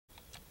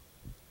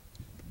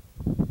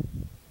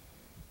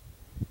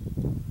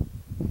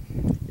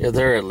Yeah,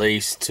 they're at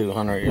least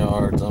 200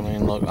 yards. I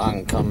mean, look, I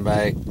can come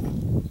back.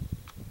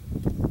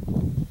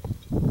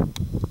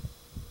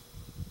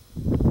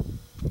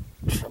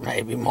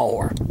 Maybe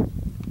more.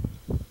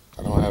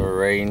 I don't have a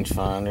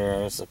rangefinder.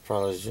 I guess I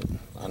probably should.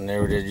 I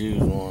never did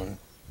use one.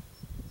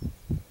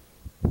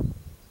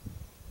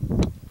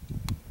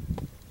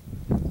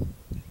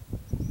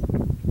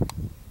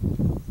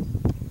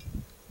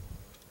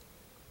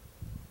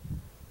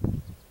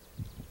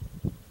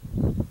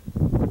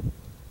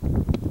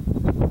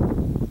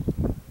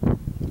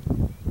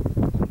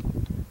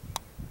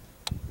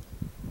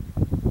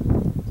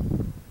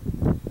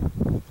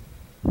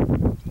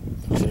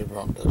 Should have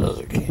brought that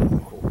other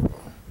camcorder.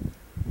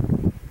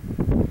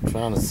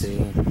 Trying to see.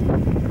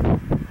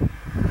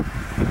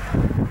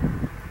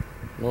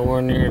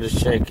 Nowhere near the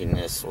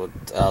shakiness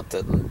without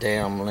that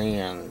damn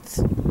lens.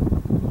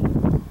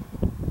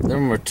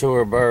 Them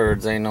mature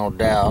birds, ain't no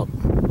doubt.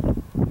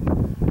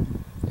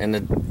 And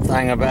the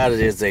thing about it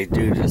is they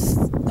do this.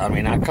 I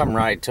mean, I come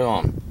right to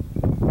them.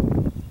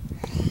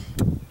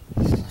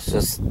 It's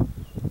just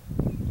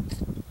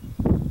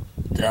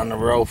down the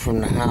road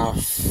from the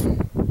house.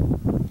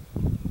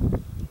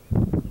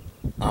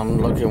 I'm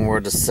looking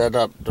where to set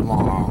up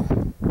tomorrow.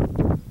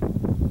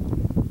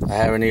 I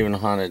haven't even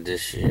hunted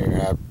this year.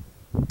 I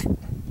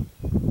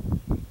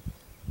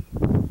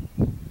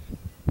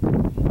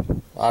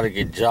ought to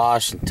get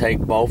Josh and take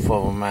both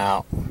of them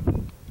out.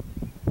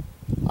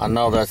 I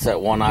know that's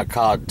that one I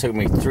caught. It took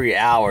me 3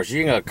 hours.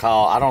 You're going to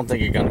call. I don't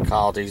think you're going to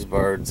call these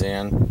birds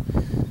in.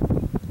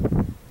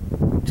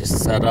 Just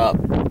set up.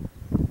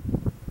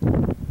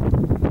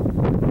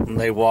 And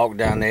they walk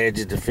down the edge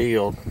of the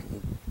field.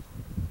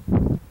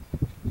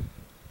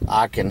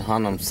 I can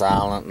hunt them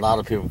silent. A lot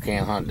of people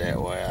can't hunt that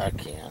way. I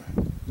can.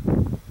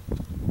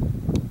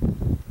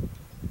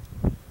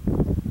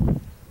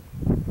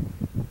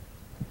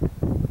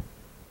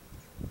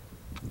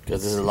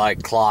 Because this is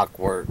like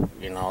clockwork,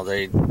 you know.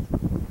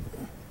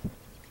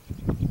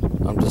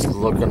 I'm just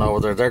looking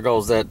over there. There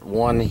goes that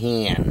one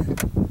hen.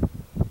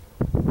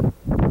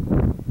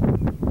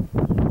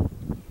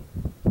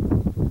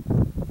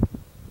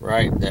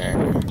 Right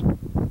there.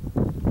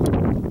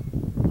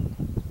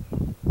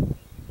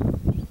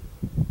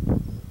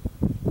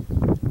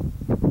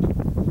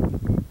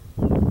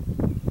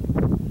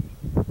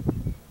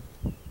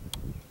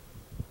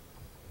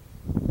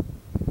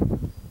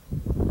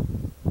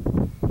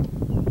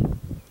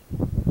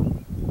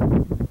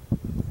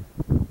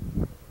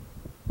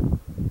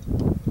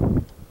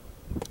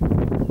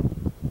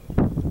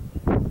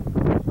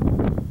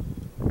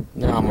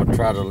 Now I'm going to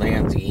try the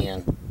lens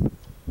again.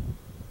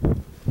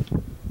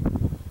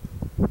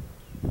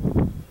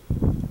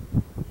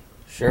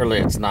 Surely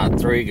it's not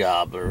 3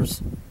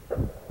 gobblers.